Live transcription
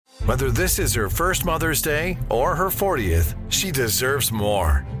Whether this is her first Mother's Day or her 40th, she deserves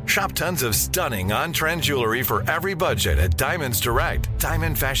more. Shop tons of stunning on-trend jewelry for every budget at Diamonds Direct.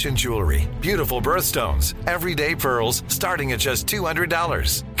 Diamond fashion jewelry, beautiful birthstones, everyday pearls starting at just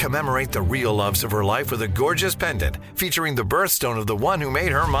 $200. Commemorate the real loves of her life with a gorgeous pendant featuring the birthstone of the one who made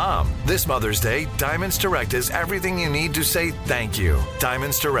her mom. This Mother's Day, Diamonds Direct is everything you need to say thank you.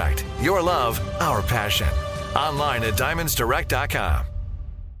 Diamonds Direct. Your love, our passion. Online at diamondsdirect.com.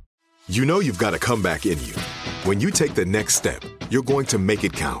 You know you've got a comeback in you. When you take the next step, you're going to make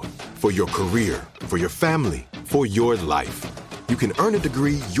it count. For your career, for your family, for your life. You can earn a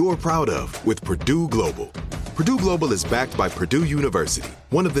degree you're proud of with Purdue Global. Purdue Global is backed by Purdue University,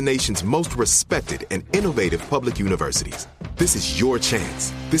 one of the nation's most respected and innovative public universities. This is your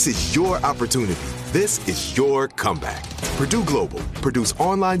chance. This is your opportunity. This is your comeback. Purdue Global, Purdue's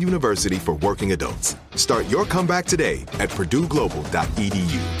online university for working adults. Start your comeback today at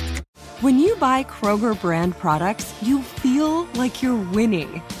purdueglobal.edu. When you buy Kroger brand products, you feel like you're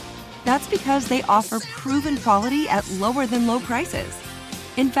winning. That's because they offer proven quality at lower than low prices.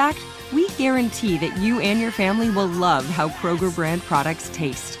 In fact, we guarantee that you and your family will love how Kroger brand products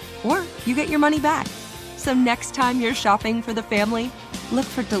taste, or you get your money back. So next time you're shopping for the family, look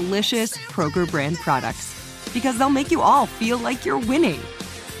for delicious Kroger brand products, because they'll make you all feel like you're winning.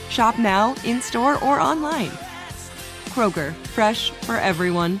 Shop now, in-store, or online. Kroger, fresh for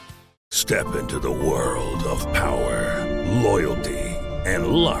everyone. Step into the world of power, loyalty, and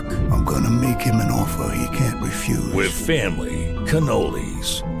luck. I'm gonna make him an offer he can't refuse. With family,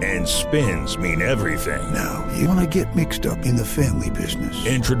 cannolis, and spins mean everything. Now, you wanna get mixed up in the family business.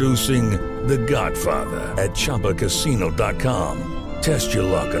 Introducing The Godfather at ChumbaCasino.com. Test your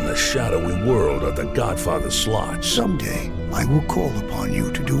luck in the shadowy world of The Godfather slot. Someday, I will call upon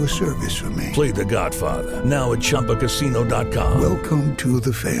you to do a service for me. Play The Godfather, now at ChumbaCasino.com. Welcome to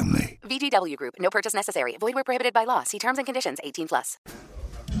the family. VGW Group. No purchase necessary. Void where prohibited by law. See terms and conditions. 18+.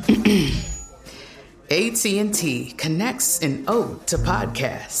 AT&T connects an ode to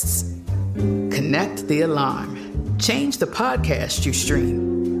podcasts. Connect the alarm. Change the podcast you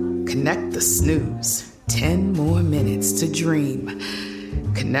stream. Connect the snooze. 10 more minutes to dream.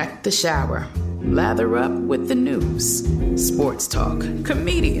 Connect the shower. Lather up with the news. Sports talk,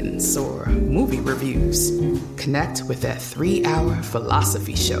 comedians, or movie reviews. Connect with that 3-hour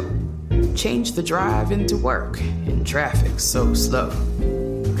philosophy show. Change the drive into work in traffic so slow.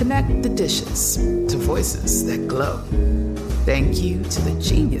 Connect the dishes to voices that glow. Thank you to the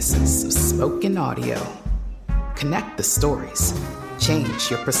geniuses of spoken audio. Connect the stories. Change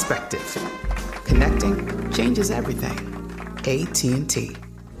your perspective. Connecting changes everything. AT&T.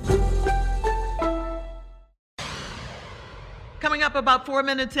 Coming up about 4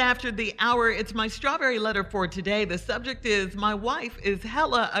 minutes after the hour, it's my strawberry letter for today. The subject is, my wife is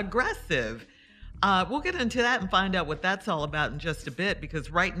hella aggressive. We'll get into that and find out what that's all about in just a bit, because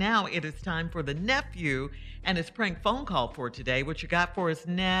right now it is time for the nephew and his prank phone call for today. What you got for us,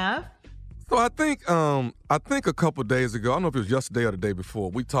 Neff? So I think a couple days ago, I don't know if it was yesterday or the day before,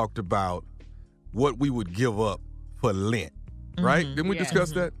 we talked about what we would give up for Lent, right? Didn't we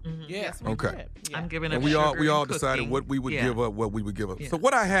discuss that? Yes. Okay. Yeah. I'm giving up and we all sugar decided cooking. what we would give up, what we would give up. Yeah. So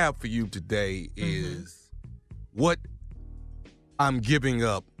what I have for you today is what I'm giving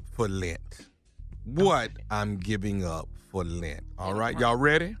up for Lent. What I'm giving up for Lent. All right, y'all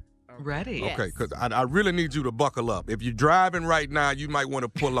ready? Ready. Okay, because I really need you to buckle up. If you're driving right now, you might want to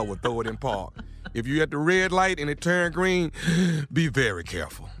pull over, throw it in park. If you're at the red light and it turned green, be very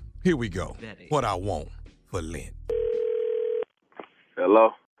careful. Here we go. Ready. What I want for Lent. Hello?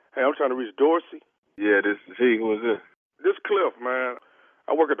 Hey, I'm trying to reach Dorsey. Yeah, this is he. Who is this? This Cliff, man.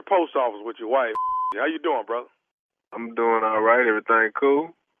 I work at the post office with your wife. How you doing, brother? I'm doing all right. Everything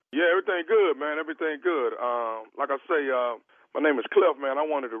cool? Yeah, everything good, man. Everything good. Like I say, my name is Cliff, man. I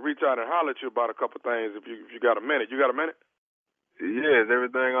wanted to reach out and holler at you about a couple things if you got a minute. You got a minute? Yeah, is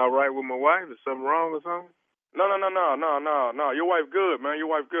everything all right with my wife? Is something wrong or something? No. Your wife good, man.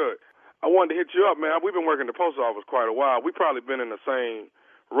 Your wife good. I wanted to hit you up, man. We've been working at the post office quite a while. We probably been in the same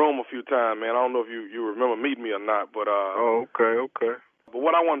room a few times, man. I don't know if you remember meeting me or not, but Oh, okay. But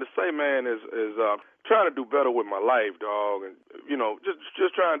what I wanted to say, man, is trying to do better with my life, dog, and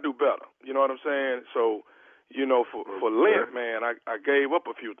just trying to do better. You know what I'm saying? So, for Lent, man, I gave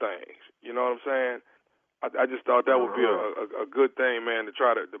up a few things. You know what I'm saying? I just thought that would be a good thing, man, to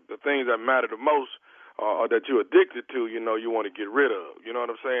try to the things that matter the most or that you're addicted to. You want to get rid of. You know what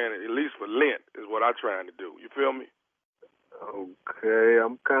I'm saying? At least for Lent is what I'm trying to do. You feel me? Okay,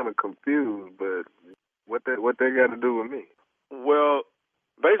 I'm kind of confused, but what they got to do with me? Well,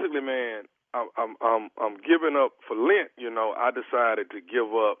 basically, man, I'm giving up for Lent. I decided to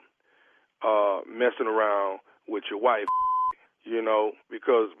give up messing around with your wife. You know,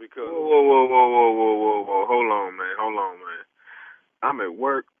 because. Whoa. Hold on, man. I'm at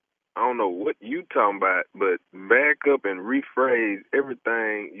work. I don't know what you talking about, but back up and rephrase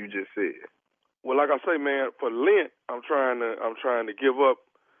everything you just said. Well, like I say, man, for Lent, I'm trying to give up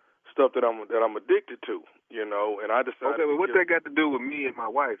stuff that I'm addicted to, you know, and I decided. Okay, but what that got to do with me and my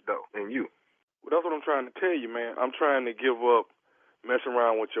wife, though, and you? Well, that's what I'm trying to tell you, man. I'm trying to give up messing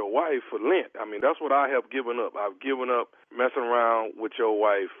around with your wife for Lent. I mean, that's what I have given up. I've given up messing around with your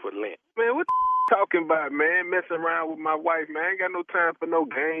wife for Lent. Man, what the talking about, man? Messing around with my wife, man. I ain't got no time for no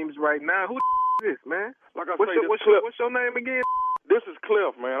games right now. Who is this, man? Like I what's say, what's your name again? This is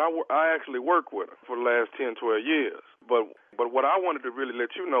Cliff, man. I actually work with her for the last 10, 12 years. But what I wanted to really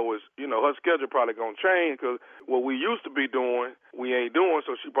let you know is, you know, her schedule probably going to change because what we used to be doing, we ain't doing,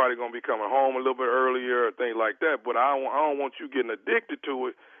 so she probably going to be coming home a little bit earlier or things like that. But I don't want you getting addicted to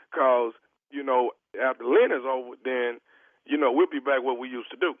it because, you know, after Lent is over, then, you know, we'll be back what we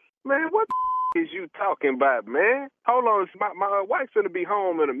used to do. Man, what is you talking about, man? Hold on. My wife's going to be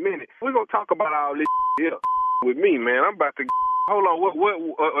home in a minute. We're going to talk about all this here with me, man. I'm about to... Hold on, what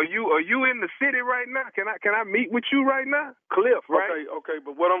are you in the city right now? Can I meet with you right now? Cliff, right? Okay,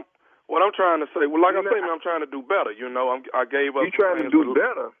 but what I'm trying to say, well, like I say, man, I'm trying to do better. You know, I gave up. You trying to do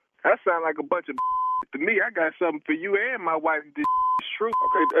better? That sound like a bunch of to me. I got something for you and my wife. This is true.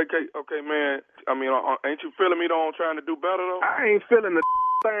 Okay, man. I mean, ain't you feeling me though? I'm trying to do better though. I ain't feeling the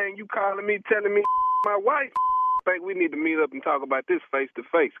thing you calling me, telling me my wife. I think we need to meet up and talk about this face to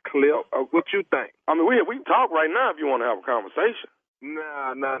face, Cliff. What you think? I mean, we can talk right now if you want to have a conversation.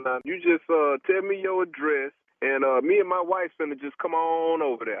 Nah. You just tell me your address, and me and my wife finna just come on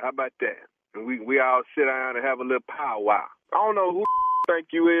over there. How about that? And we all sit down and have a little powwow. I don't know who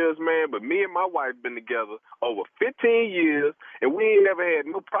think you is, man, but me and my wife been together over 15 years, and we ain't never had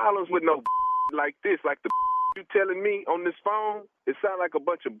no problems with no like this. Like the you telling me on this phone, it sound like a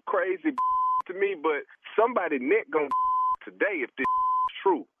bunch of crazy to me, but somebody neck gonna today if this is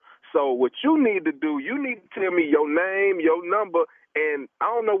true. So what you need to do, you need to tell me your name, your number, and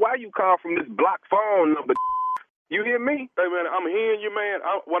I don't know why you call from this block phone number. You hear me? Hey, man, I'm hearing you, man.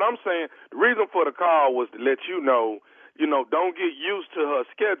 What I'm saying, the reason for the call was to let you know, don't get used to her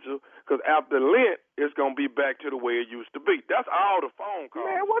schedule, because after Lent, it's going to be back to the way it used to be. That's all the phone call.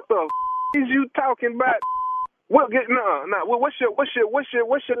 Man, what the is you talking about? What's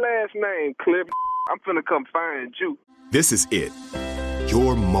your last name, Cliff? I'm finna come find you. This is it.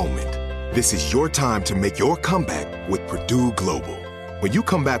 Your moment. This is your time to make your comeback with Purdue Global. When you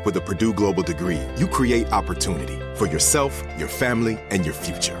come back with a Purdue Global degree, you create opportunity for yourself, your family, and your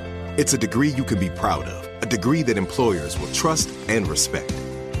future. It's a degree you can be proud of, a degree that employers will trust and respect.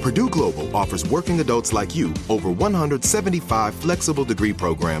 Purdue Global offers working adults like you over 175 flexible degree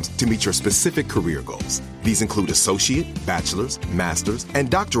programs to meet your specific career goals. These include associate, bachelor's, master's, and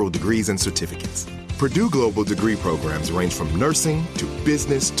doctoral degrees and certificates. Purdue Global degree programs range from nursing to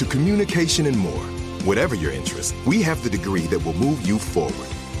business to communication and more. Whatever your interest, we have the degree that will move you forward.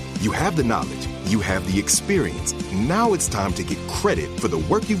 You have the knowledge, you have the experience. Now it's time to get credit for the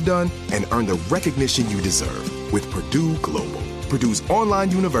work you've done and earn the recognition you deserve with Purdue Global, Purdue's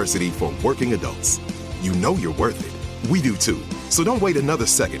online university for working adults. You know you're worth it. We do too. So don't wait another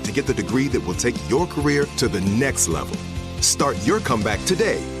second to get the degree that will take your career to the next level. Start your comeback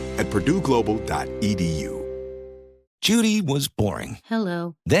today at purdueglobal.edu. Judy was boring.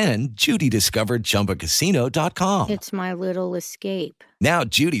 Hello. Then Judy discovered ChumbaCasino.com. It's my little escape. Now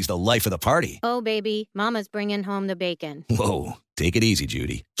Judy's the life of the party. Oh, baby, mama's bringing home the bacon. Whoa, take it easy,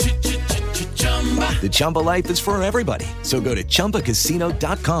 Judy. The Chumba life is for everybody. So go to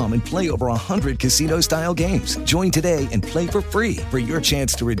ChumbaCasino.com and play over 100 casino-style games. Join today and play for free for your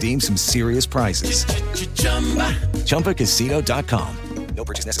chance to redeem some serious prizes. ChumbaCasino.com. No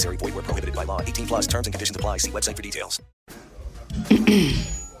purchase necessary. Void where prohibited by law. 18 plus terms and conditions apply. See website for details.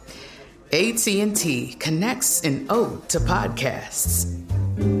 AT&T connects an ode to podcasts.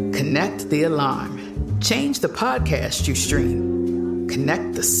 Connect the alarm. Change the podcast you stream.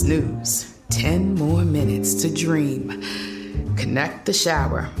 Connect the snooze. 10 more minutes to dream. Connect the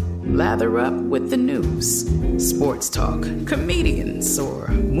shower. Lather up with the news. Sports talk, comedians, or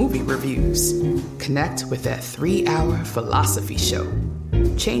movie reviews. Connect with that 3-hour philosophy show.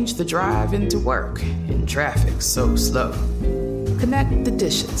 Change the drive into work in traffic so slow. Connect the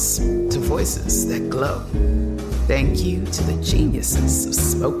dishes to voices that glow. Thank you to the geniuses of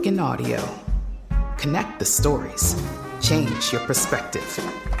spoken audio. Connect the stories. Change your perspective.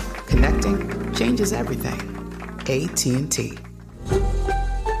 Connecting changes everything. AT&T.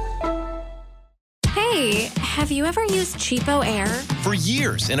 Hey, Have you ever used Cheapo Air? For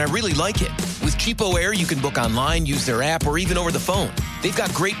years, and I really like it. With Cheapo Air, you can book online, use their app, or even over the phone. They've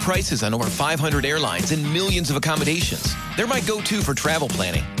got great prices on over 500 airlines and millions of accommodations. They're my go-to for travel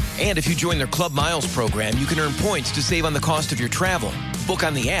planning. And if you join their Club Miles program, you can earn points to save on the cost of your travel. Book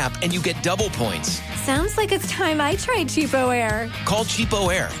on the app, and you get double points. Sounds like it's time I tried Cheapo Air. Call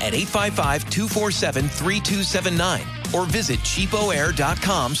Cheapo Air at 855-247-3279 or visit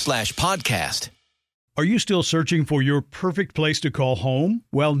cheapoair.com/podcast. Are you still searching for your perfect place to call home?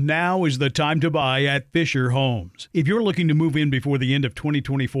 Well, now is the time to buy at Fisher Homes. If you're looking to move in before the end of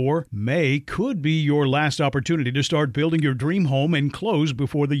 2024, May could be your last opportunity to start building your dream home and close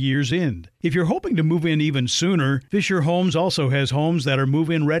before the year's end. If you're hoping to move in even sooner, Fisher Homes also has homes that are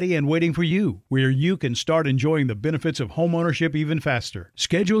move-in ready and waiting for you, where you can start enjoying the benefits of homeownership even faster.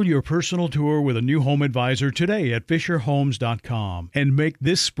 Schedule your personal tour with a new home advisor today at FisherHomes.com and make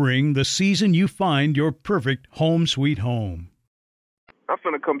this spring the season you find your perfect home sweet home. I'm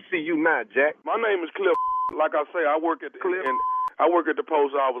finna come see you now, Jack. My name is Cliff. Like I say, I work at the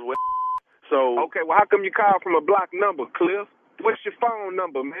post office with. So okay, well, how come you call from a block number, Cliff? What's your phone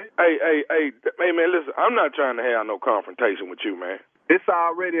number, man? Hey, man, listen. I'm not trying to have no confrontation with you, man. It's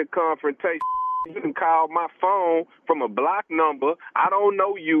already a confrontation. You can call my phone from a block number. I don't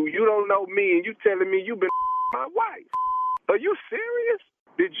know you. You don't know me, and you telling me you been my wife. Are you serious?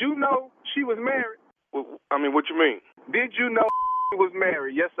 Did you know she was married? I mean, what you mean? Did you know she was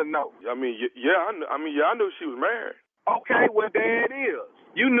married? Yes or no? I mean, yeah. I knew she was married. Okay, well, there it is.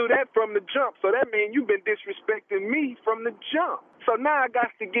 You knew that from the jump, so that means you've been disrespecting me from the jump. So now I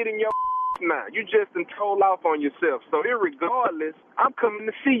got to get in your now. You just done told off on yourself. So irregardless, I'm coming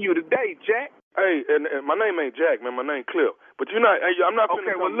to see you today, Jack. Hey, and my name ain't Jack, man. My name Cliff. But you're not. Hey, I'm not.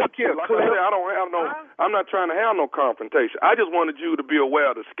 Okay, well look here, like Cliff. I said, I don't have no. I'm not trying to have no confrontation. I just wanted you to be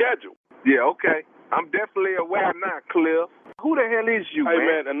aware of the schedule. Yeah, okay. I'm definitely aware now, Cliff. Who the hell is you, man? Hey,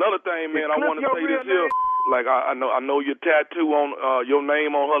 man, another thing, man, I want to say this here. Like, I know your tattoo on your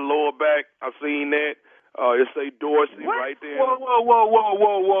name on her lower back. I seen that. It say Dorsey right there. Whoa.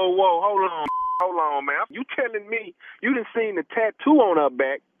 Hold on, man. You telling me you done seen the tattoo on her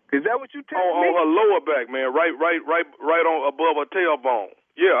back? Is that what you telling me? On her lower back, man. Right on above her tailbone.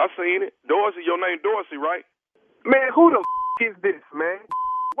 Yeah, I seen it. Dorsey, your name Dorsey, right? Man, who the is this, man?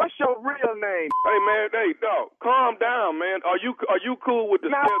 What's your real name? Hey, man, dog, calm down, man. Are you cool with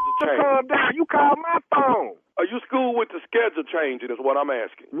the schedule change? Calm down. You call my phone. Are you cool with the schedule changing is what I'm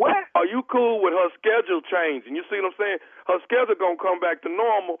asking. What? Are you cool with her schedule changing? You see what I'm saying? Her schedule going to come back to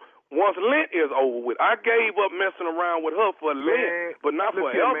normal once Lent is over with. I gave up messing around with her for Lent, but not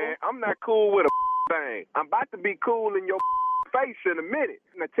forever. Here, man, I'm not cool with a thing. I'm about to be cool in your face in a minute.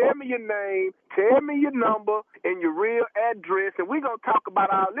 Now tell me your name, tell me your number, and your real address, and we're going to talk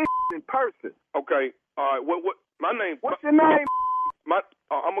about all this in person. Okay. All right. What? My name. What's your name? My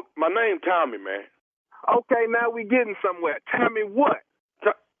name Tommy, man. Okay, now we getting somewhere. Tommy what?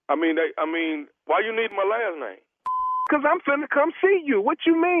 I mean, why you need my last name? Because I'm finna come see you. What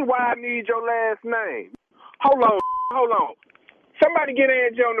you mean why I need your last name? Hold on. Somebody get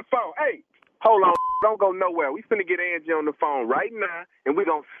Angie on the phone. Hey, hold on. Don't go nowhere. We finna get Angie on the phone right now, and we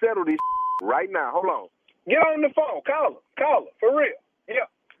gonna settle this right now. Hold on. Get on the phone. Call her. For real. Yeah.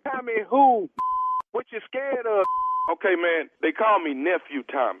 Tell me who. What you scared of? Okay, man. They call me Nephew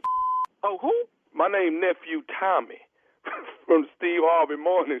Tommy. Oh, who? My name Nephew Tommy from the Steve Harvey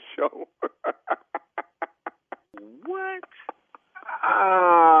Morning Show. What?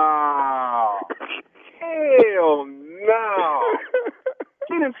 Oh, hell no.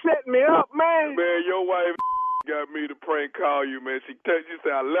 She done set me up, man. Man, your wife got me to prank call you, man. She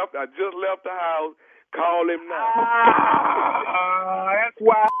said, I just left the house. Call him now. That's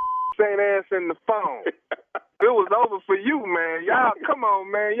why ain't answering the phone. It was over for you, man. Y'all, come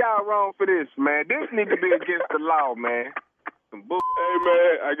on, man. Y'all wrong for this, man. This need to be against the law, man. Hey,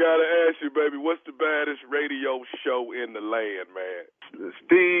 man, I got to ask you, baby, what's the baddest radio show in the land, man? The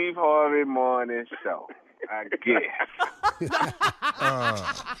Steve Harvey Morning Show, I guess.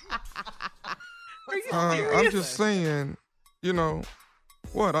 I'm just saying, you know,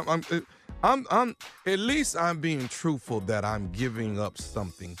 what? I'm at least I'm being truthful that I'm giving up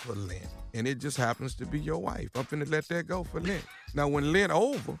something for Lent. And it just happens to be your wife. I'm finna let that go for Lent. Now, when Lent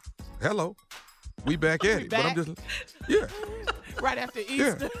over, hello, we back at it. But I'm just, yeah. Right after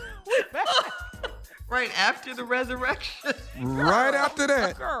Easter. Yeah. Right after the resurrection. Right after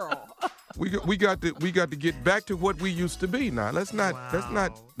that. Girl. We got to get back to what we used to be now. Let's not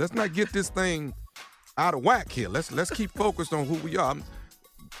get this thing out of whack here. Let's keep focused on who we are.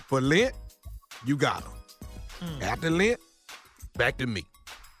 For Lent, you got them. After Lent, back to me.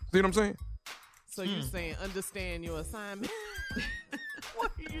 See what I'm saying? So you're saying understand your assignment? What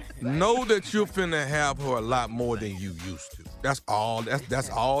are you saying? Know that you're finna have her a lot more than you used to. That's all. That's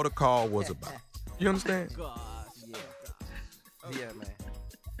all the call was about. You understand? Gosh. Yeah, man.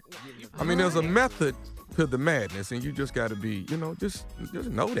 I mean, there's a method to the madness, and you just got to be, just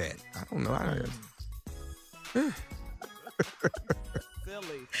know that. I don't know.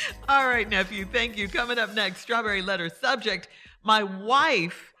 Silly. All right, nephew. Thank you. Coming up next, Strawberry Letter subject: my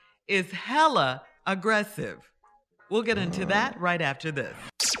wife is hella aggressive. We'll get into that right after this.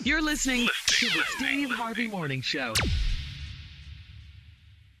 You're listening to the Steve Harvey Morning Show.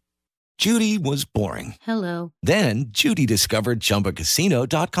 Judy was boring. Hello. Then Judy discovered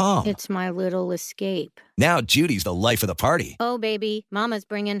ChumbaCasino.com. It's my little escape. Now Judy's the life of the party. Oh, baby, mama's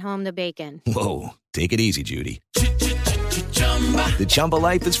bringing home the bacon. Whoa, take it easy, Judy. The Chumba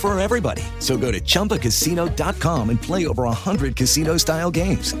life is for everybody. So go to ChumbaCasino.com and play over 100 casino-style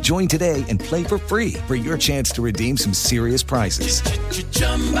games. Join today and play for free for your chance to redeem some serious prizes.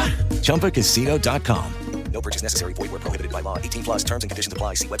 ChumbaCasino.com. No purchase necessary. Void where prohibited by law. 18 plus terms and conditions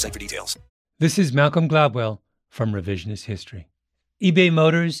apply. See website for details. This is Malcolm Gladwell from Revisionist History. eBay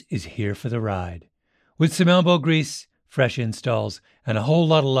Motors is here for the ride. With some elbow grease, fresh installs, and a whole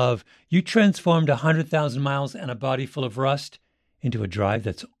lot of love, you transformed 100,000 miles and a body full of rust into a drive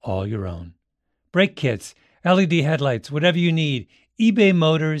that's all your own. Brake kits, LED headlights, whatever you need, eBay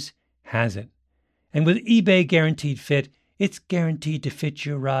Motors has it. And with eBay Guaranteed Fit, it's guaranteed to fit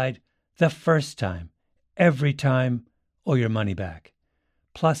your ride the first time, every time, or your money back.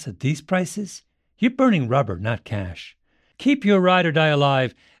 Plus, at these prices, you're burning rubber, not cash. Keep your ride or die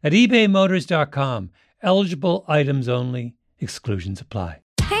alive at ebaymotors.com. Eligible items only. Exclusions apply.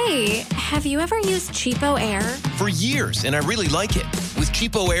 Hey, have you ever used Cheapo Air? For years, and I really like it. With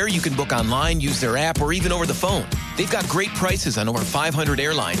Cheapo Air, you can book online, use their app, or even over the phone. They've got great prices on over 500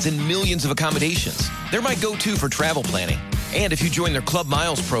 airlines and millions of accommodations. They're my go-to for travel planning. And if you join their Club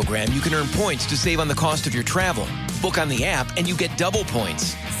Miles program, you can earn points to save on the cost of your travel. Book on the app, and you get double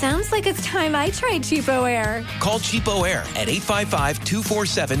points. Sounds like it's time I tried Cheapo Air. Call Cheapo Air at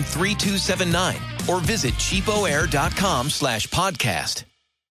 855-247-3279 or visit cheapoair.com/podcast.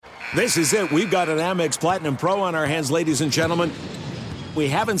 This is it. We've got an Amex Platinum Pro on our hands, ladies and gentlemen. We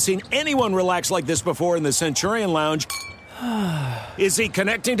haven't seen anyone relax like this before in the Centurion Lounge. Is he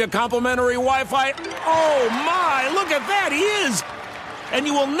connecting to complimentary Wi-Fi? Oh, my! Look at that! He is! And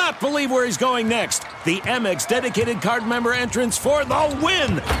you will not believe where he's going next. The Amex dedicated card member entrance for the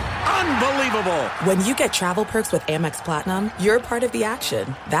win! Unbelievable! When you get travel perks with Amex Platinum, you're part of the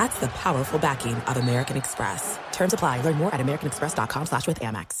action. That's the powerful backing of American Express. Terms apply. Learn more at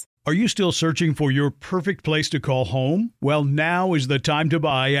americanexpress.com/withAmex. Are you still searching for your perfect place to call home? Well, now is the time to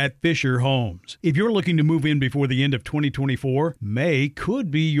buy at Fisher Homes. If you're looking to move in before the end of 2024, May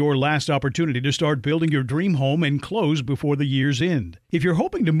could be your last opportunity to start building your dream home and close before the year's end. If you're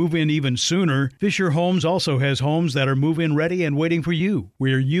hoping to move in even sooner, Fisher Homes also has homes that are move-in ready and waiting for you,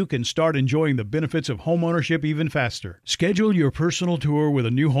 where you can start enjoying the benefits of homeownership even faster. Schedule your personal tour with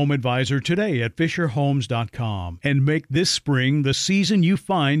a new home advisor today at FisherHomes.com and make this spring the season you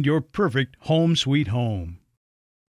find your perfect home sweet home.